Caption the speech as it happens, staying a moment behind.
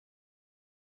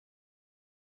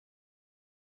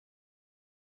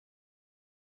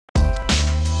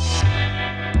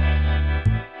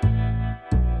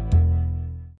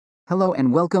Hello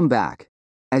and welcome back.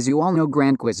 As you all know,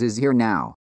 Grand Quiz is here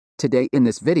now. Today in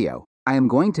this video, I am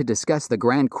going to discuss the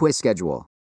Grand Quiz schedule.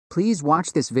 Please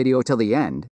watch this video till the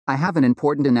end. I have an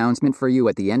important announcement for you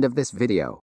at the end of this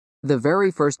video. The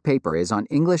very first paper is on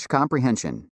English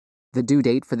comprehension. The due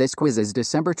date for this quiz is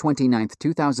December 29,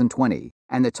 2020,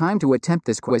 and the time to attempt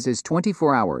this quiz is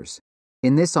 24 hours.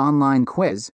 In this online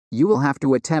quiz, you will have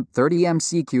to attempt 30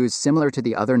 MCQs similar to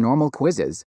the other normal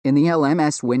quizzes, in the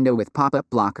LMS window with pop-up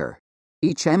blocker.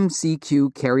 Each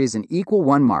MCQ carries an equal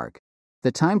 1 mark.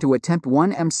 The time to attempt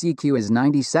one MCQ is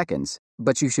 90 seconds,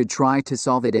 but you should try to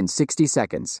solve it in 60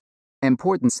 seconds.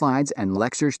 Important slides and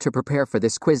lectures to prepare for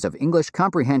this quiz of English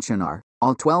comprehension are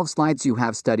all 12 slides you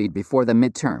have studied before the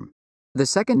midterm. The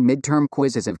second midterm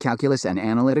quiz is of calculus and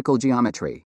analytical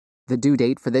geometry. The due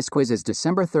date for this quiz is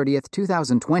December 30,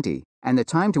 2020, and the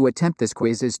time to attempt this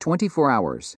quiz is 24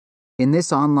 hours. In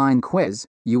this online quiz,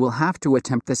 you will have to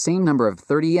attempt the same number of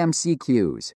 30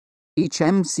 MCQs. Each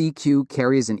MCQ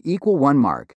carries an equal 1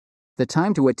 mark. The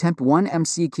time to attempt one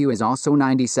MCQ is also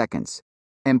 90 seconds.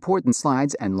 Important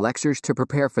slides and lectures to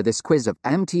prepare for this quiz of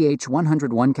MTH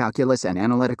 101 Calculus and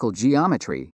Analytical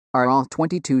Geometry are all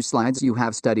 22 slides you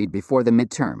have studied before the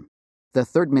midterm. The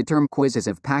third midterm quiz is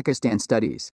of Pakistan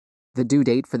Studies. The due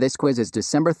date for this quiz is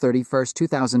December 31,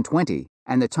 2020,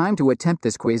 and the time to attempt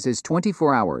this quiz is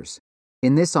 24 hours.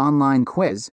 In this online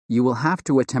quiz, you will have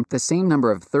to attempt the same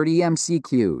number of 30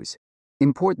 MCQs.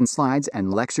 Important slides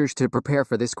and lectures to prepare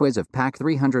for this quiz of PAK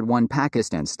 301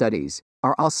 Pakistan Studies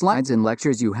are all slides and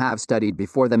lectures you have studied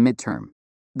before the midterm.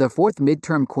 The fourth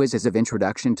midterm quiz is of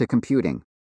Introduction to Computing.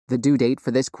 The due date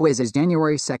for this quiz is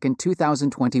January 2,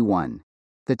 2021.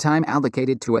 The time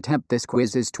allocated to attempt this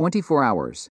quiz is 24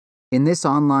 hours. In this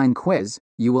online quiz,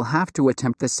 you will have to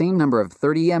attempt the same number of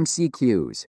 30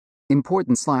 MCQs.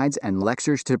 Important slides and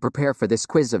lectures to prepare for this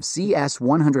quiz of CS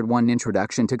 101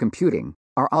 Introduction to Computing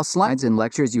are all slides and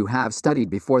lectures you have studied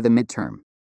before the midterm.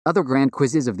 Other grand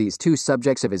quizzes of these two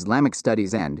subjects of Islamic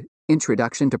Studies and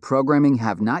Introduction to Programming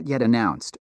have not yet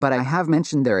announced, but I have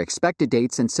mentioned their expected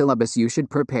dates and syllabus you should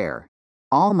prepare.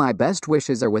 All my best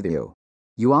wishes are with you.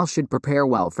 You all should prepare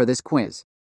well for this quiz.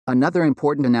 Another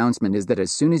important announcement is that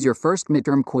as soon as your first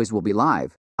midterm quiz will be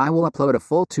live, I will upload a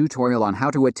full tutorial on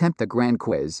how to attempt the grand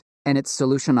quiz and its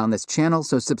solution on this channel,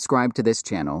 so subscribe to this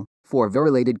channel for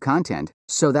related content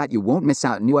so that you won't miss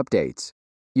out new updates.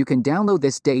 You can download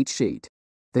this date sheet.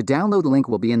 The download link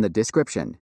will be in the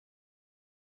description.